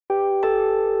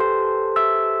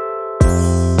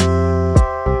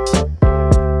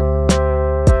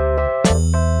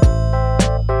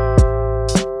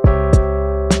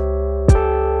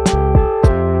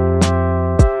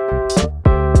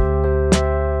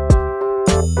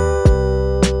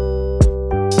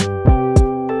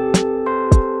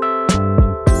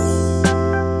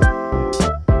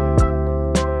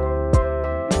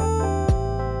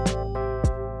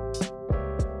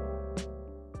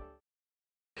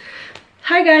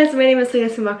Hi guys, my name is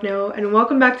Selena and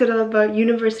welcome back to the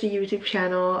University YouTube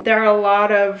channel. There are a lot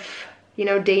of,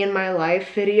 day in my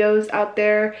life videos out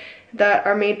there that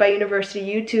are made by university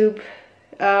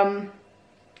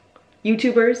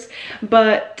YouTubers,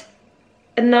 but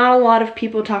not a lot of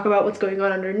people talk about what's going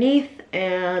on underneath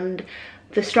and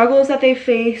the struggles that they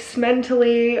face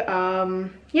mentally.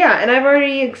 Yeah, and I've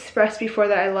already expressed before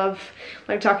that I love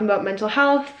talking about mental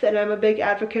health, and I'm a big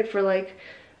advocate for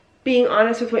being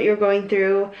honest with what you're going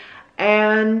through.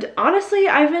 And honestly,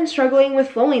 I've been struggling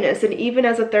with loneliness, and even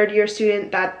as a third-year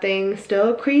student, that thing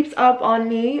still creeps up on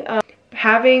me.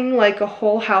 Having a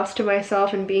whole house to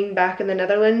myself and being back in the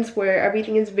Netherlands where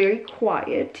everything is very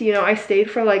quiet. I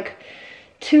stayed for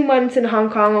 2 months in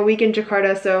Hong Kong, a week in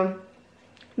Jakarta, so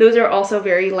those are also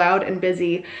very loud and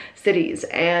busy cities.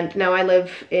 And now I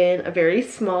live in a very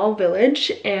small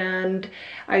village, and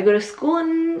I go to school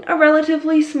in a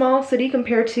relatively small city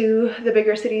compared to the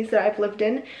bigger cities that I've lived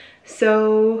in.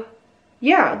 So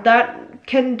yeah, that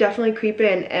can definitely creep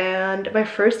in. And my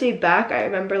first day back, I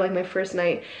remember my first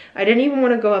night, I didn't even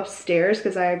want to go upstairs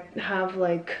because I have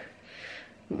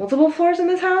multiple floors in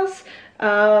this house.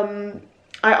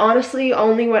 I honestly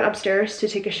only went upstairs to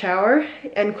take a shower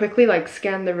and quickly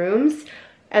scan the rooms,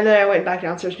 and then I went back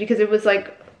downstairs because it was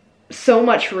so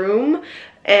much room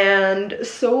and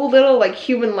so little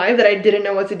human life that I didn't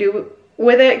know what to do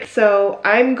with it. So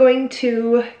I'm going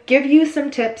to give you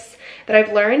some tips that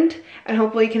I've learned and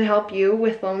hopefully can help you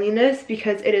with loneliness,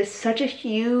 because it is such a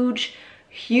huge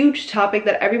topic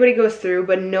that everybody goes through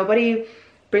but nobody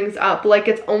brings up.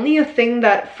 It's only a thing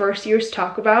that first years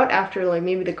talk about after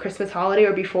maybe the Christmas holiday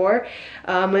or before,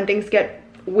 when things get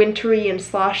wintry and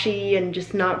sloshy and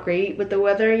just not great with the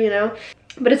weather,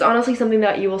 but it's honestly something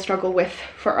that you will struggle with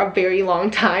for a very long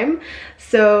time.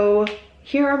 So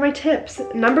here are my tips.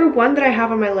 Number one that I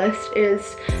have on my list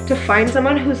is to find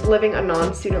someone who's living a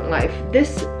non-student life.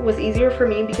 This was easier for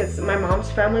me because my mom's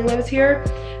family lives here,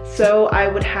 so I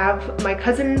would have my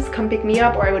cousins come pick me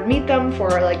up, or I would meet them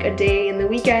for a day in the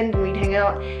weekend and we'd hang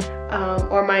out,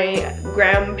 or my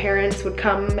grandparents would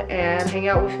come and hang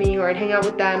out with me, or I'd hang out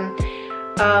with them.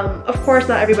 Of course,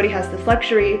 not everybody has this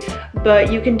luxury, but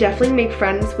you can definitely make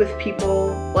friends with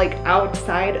people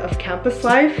outside of campus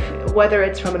life, whether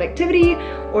it's from an activity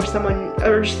or someone,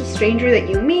 or just a stranger that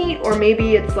you meet, or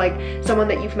maybe it's someone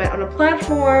that you've met on a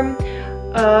platform,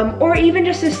 or even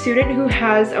just a student who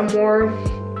has a more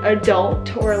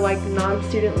adult or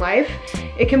non-student life.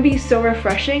 It can be so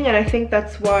refreshing, and I think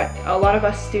that's what a lot of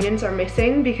us students are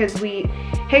missing, because we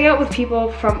hang out with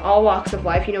people from all walks of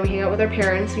life. We hang out with our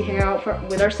parents, we hang out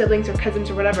with our siblings or cousins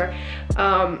or whatever,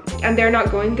 and they're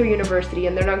not going through university,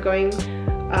 and they're not going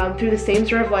through the same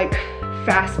sort of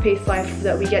fast-paced life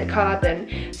that we get caught up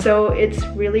in. So it's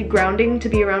really grounding to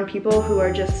be around people who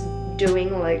are just doing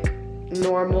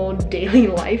normal daily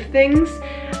life things.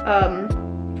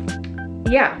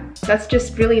 Yeah, that's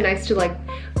just really nice to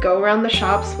go around the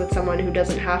shops with someone who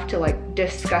doesn't have to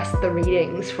discuss the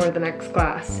readings for the next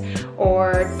class,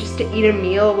 or just to eat a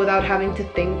meal without having to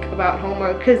think about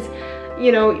homework, because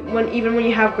even when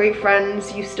you have great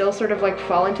friends, you still sort of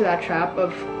fall into that trap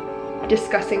of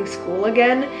discussing school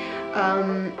again.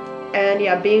 And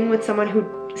yeah, being with someone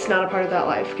who's not a part of that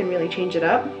life can really change it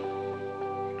up.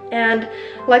 And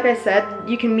like I said,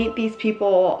 you can meet these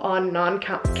people on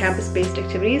non-campus based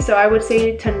activities, so I would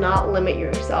say to not limit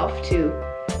yourself to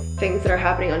things that are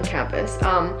happening on campus.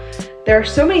 There are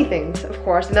so many things, of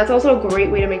course, and that's also a great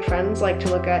way to make friends, to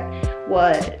look at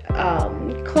what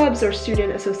clubs or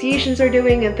student associations are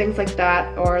doing and things like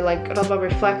that, or Alba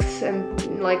Reflects and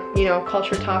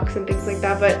culture talks and things like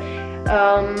that. But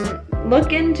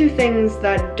look into things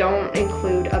that don't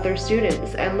include other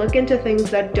students, and look into things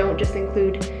that don't just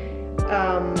include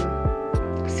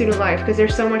student life, because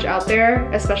there's so much out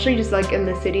there, especially just in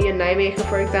the city in Nijmegen,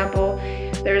 for example.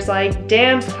 There's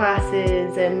dance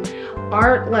classes and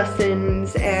art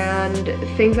lessons and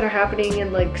things that are happening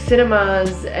in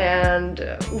cinemas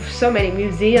and so many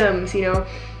museums.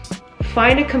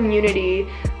 Find a community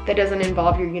that doesn't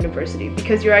involve your university,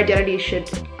 because your identity should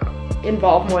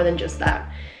involve more than just that.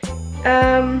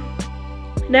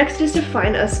 Next is to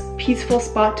find a peaceful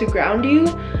spot to ground you.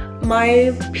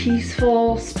 My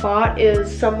peaceful spot is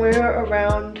somewhere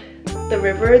around the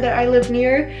river that I live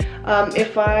near.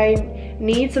 If I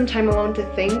need some time alone to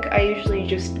think, I usually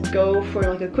just go for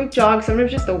a quick jog,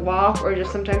 sometimes just a walk, or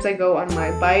just sometimes I go on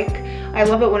my bike. I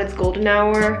love it when it's golden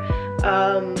hour,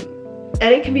 and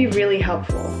it can be really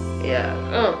helpful. Yeah,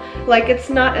 it's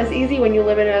not as easy when you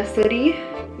live in a city,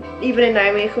 even in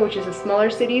Nijmegen, which is a smaller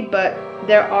city, but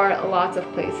there are lots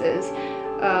of places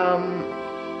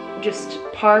just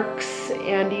parks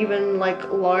and even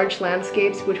like large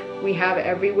landscapes, which we have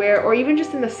everywhere, or even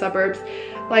just in the suburbs,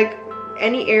 like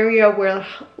any area where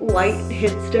light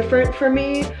hits different for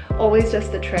me always does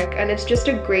the trick. And it's just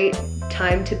a great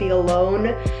time to be alone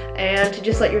and to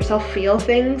just let yourself feel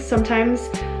things. Sometimes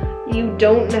you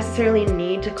don't necessarily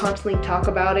need to constantly talk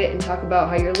about it and talk about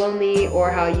how you're lonely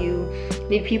or how you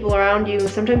need people around you.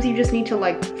 Sometimes you just need to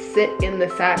like sit in the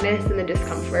sadness and the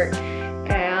discomfort,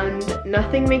 and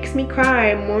nothing makes me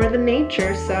cry more than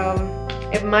nature, so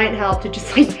it might help to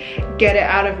just like get it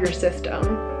out of your system.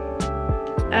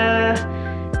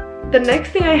 The next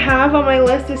thing I have on my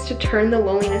list is to turn the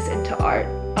loneliness into art.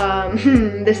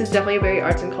 This is definitely a very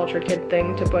arts and culture kid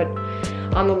thing to put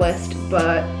on the list,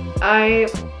 but I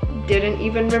didn't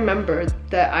even remember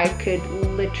that I could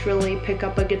literally pick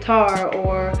up a guitar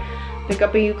or pick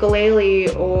up a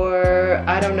ukulele, or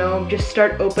I don't know, just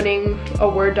start opening a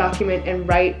Word document and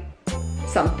write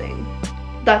something.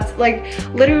 That's like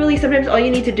literally sometimes all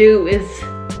you need to do is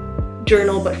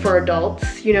journal, but for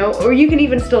adults, you know, or you can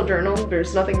even still journal,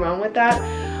 there's nothing wrong with that.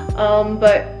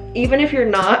 But even if you're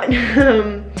not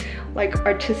like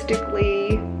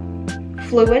artistically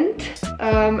fluent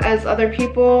as other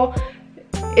people,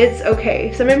 it's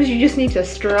okay. Sometimes you just need to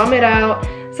strum it out.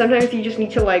 Sometimes you just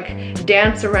need to like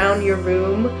dance around your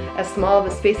room, as small of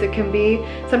a space it can be.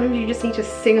 Sometimes you just need to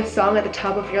sing a song at the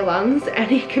top of your lungs,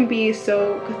 and it can be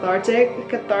so cathartic,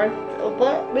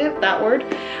 that word.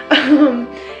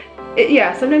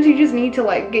 Yeah, sometimes you just need to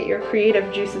like get your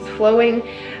creative juices flowing.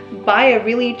 Buy a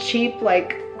really cheap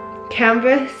like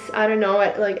canvas, I don't know,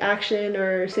 at like Action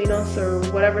or Senos or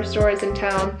whatever store is in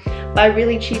town. Buy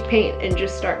really cheap paint and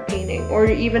just start painting, or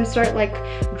even start like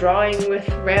drawing with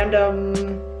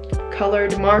random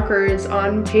colored markers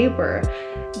on paper.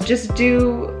 Just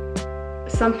do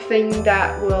something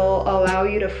that will allow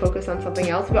you to focus on something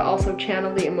else, but also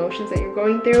channel the emotions that you're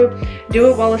going through.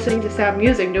 Do it while listening to sad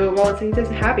music, do it while listening to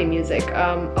happy music.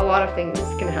 A lot of things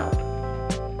can help.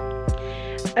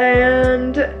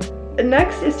 And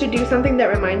next is to do something that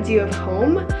reminds you of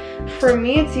home. For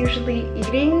me, it's usually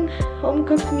eating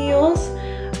home-cooked meals.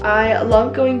 I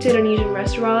love going to Indonesian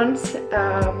restaurants.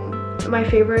 My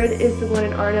favorite is the one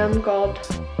in Arnhem called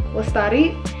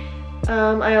Lestari.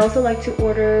 I also like to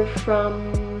order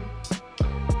from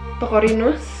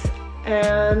Tokorinus,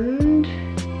 and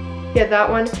yeah, that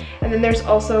one. And then there's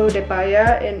also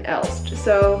Depaya in Elst.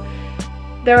 So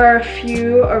there are a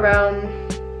few around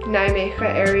Nijmegen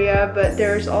area, but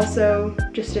there's also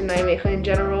just in Nijmegen in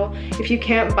general. If you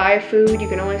can't buy food, you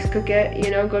can always cook it,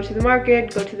 you know, go to the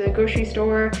market, go to the grocery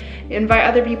store, invite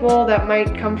other people that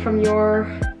might come from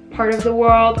your part of the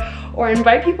world, or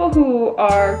invite people who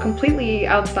are completely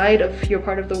outside of your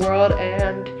part of the world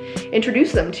and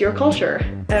introduce them to your culture.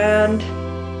 And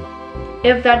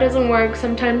if that doesn't work,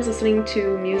 sometimes listening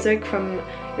to music from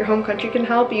your home country can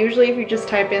help. Usually if you just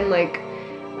type in like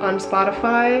on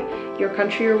Spotify your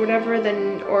country or whatever,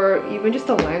 then, or even just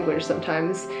a language,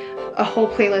 sometimes a whole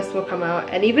playlist will come out.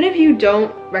 And even if you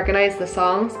don't recognize the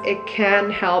songs, it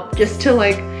can help just to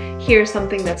like hear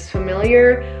something that's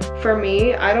familiar. For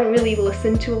me, I don't really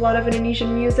listen to a lot of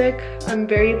Indonesian music. I'm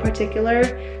very particular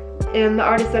in the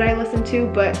artists that I listen to,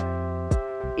 but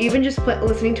even just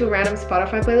listening to a random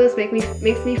Spotify playlist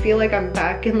makes me feel like I'm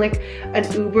back in like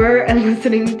an Uber and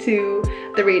listening to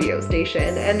the radio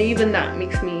station, and even that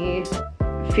makes me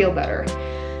feel better.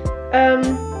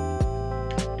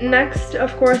 Next,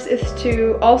 of course, is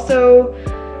to also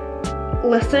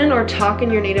listen or talk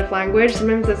in your native language.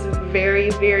 Sometimes that's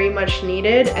very, very much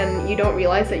needed, and you don't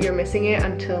realize that you're missing it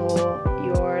until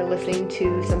you're listening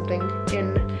to something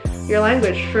in your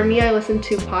language. For me, I listen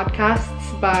to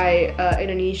podcasts by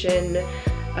Indonesian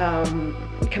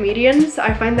comedians.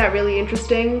 I find that really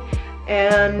interesting.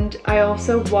 And I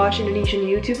also watch Indonesian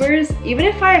YouTubers, even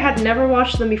if I had never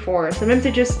watched them before. Sometimes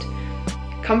it just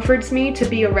comforts me to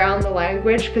be around the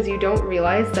language, because you don't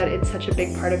realize that it's such a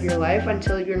big part of your life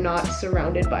until you're not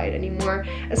surrounded by it anymore.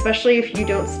 Especially if you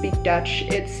don't speak Dutch,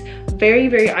 it's very,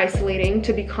 very isolating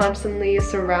to be constantly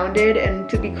surrounded and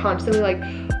to be constantly like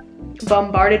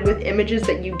bombarded with images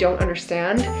that you don't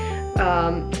understand.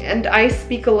 And I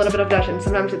speak a little bit of Dutch, and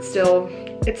sometimes it's still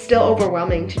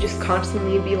overwhelming to just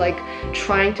constantly be like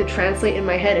trying to translate in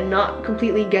my head and not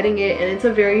completely getting it, and it's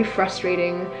a very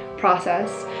frustrating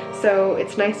process. So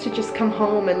it's nice to just come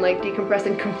home and like decompress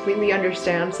and completely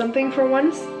understand something for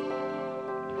once.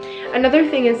 Another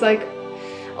thing is like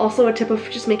also a tip of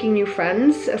just making new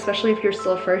friends, especially if you're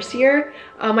still first year.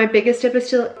 My biggest tip is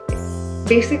to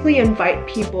basically invite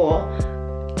people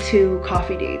to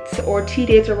coffee dates or tea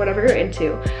dates or whatever you're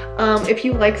into. If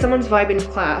you like someone's vibe in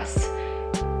class,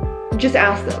 just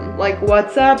ask them, like,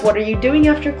 what's up? What are you doing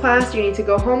after class? Do you need to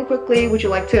go home quickly? Would you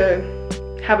like to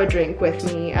have a drink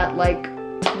with me at like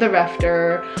the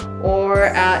Refter or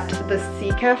at the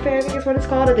Sea Cafe, I think is what it's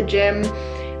called, at the gym?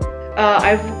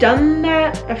 I've done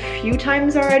that a few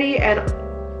times already, and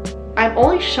I'm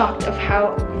only shocked of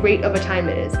how great of a time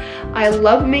it is. I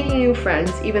love making new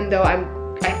friends, even though I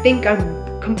think I'm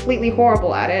completely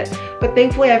horrible at it, but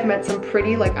thankfully I've met some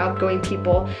pretty like outgoing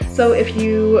people. So if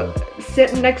you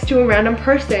sit next to a random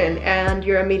person and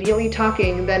you're immediately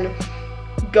talking, then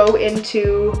go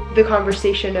into the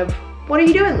conversation of what are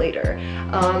you doing later.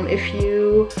 If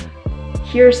you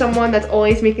hear someone that's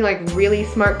always making like really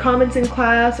smart comments in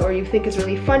class, or you think is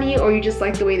really funny, or you just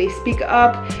like the way they speak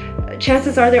up,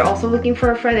 chances are they're also looking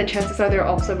for a friend, and chances are they're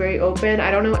also very open.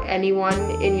 I don't know anyone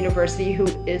in university who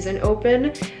isn't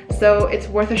open, so it's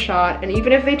worth a shot. And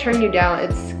even if they turn you down,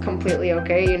 it's completely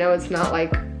okay. You know, it's not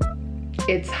like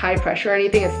it's high pressure or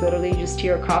anything. It's literally just tea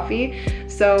or coffee.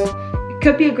 So it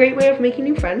could be a great way of making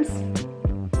new friends.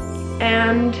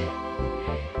 And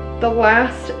the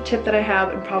last tip that I have,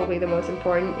 and probably the most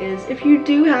important, is if you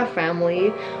do have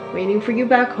family waiting for you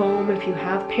back home, if you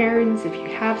have parents, if you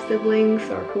have siblings,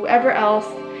 or whoever else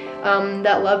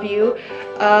that love you,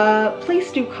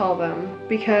 please do call them,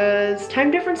 because time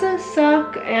differences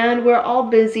suck and we're all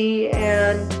busy,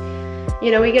 and you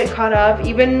know, we get caught up.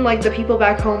 Even like the people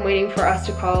back home waiting for us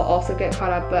to call also get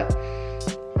caught up, but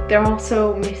they're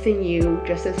also missing you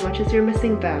just as much as you're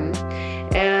missing them.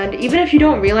 And even if you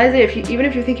don't realize it, even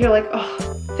if you think you're like, oh,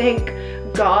 thank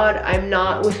God I'm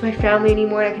not with my family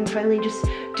anymore, I can finally just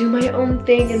do my own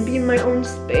thing and be in my own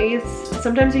space,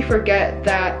 sometimes we forget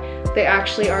that they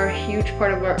actually are a huge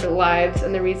part of our lives,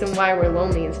 and the reason why we're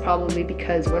lonely is probably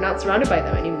because we're not surrounded by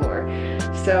them anymore.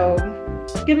 So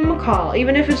give them a call,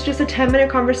 even if it's just a 10-minute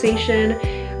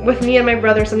conversation. With me and my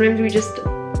brother, sometimes we just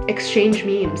exchange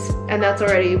memes, and that's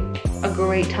already a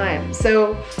great time.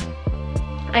 So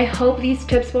I hope these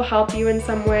tips will help you in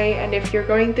some way, and if you're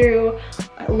going through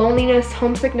loneliness,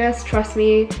 homesickness, trust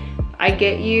me, I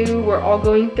get you. We're all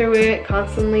going through it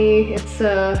constantly. It's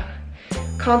a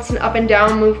constant up and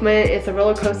down movement. It's a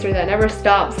roller coaster that never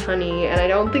stops, honey, and I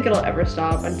don't think it'll ever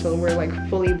stop until we're like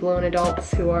fully blown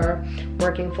adults who are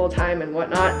working full-time and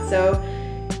whatnot. So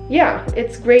yeah,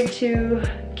 it's great to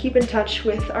keep in touch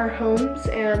with our homes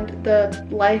and the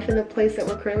life and the place that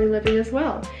we're currently living as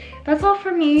well. That's all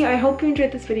for me. I hope you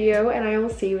enjoyed this video, and I will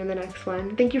see you in the next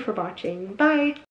one. Thank you for watching. Bye!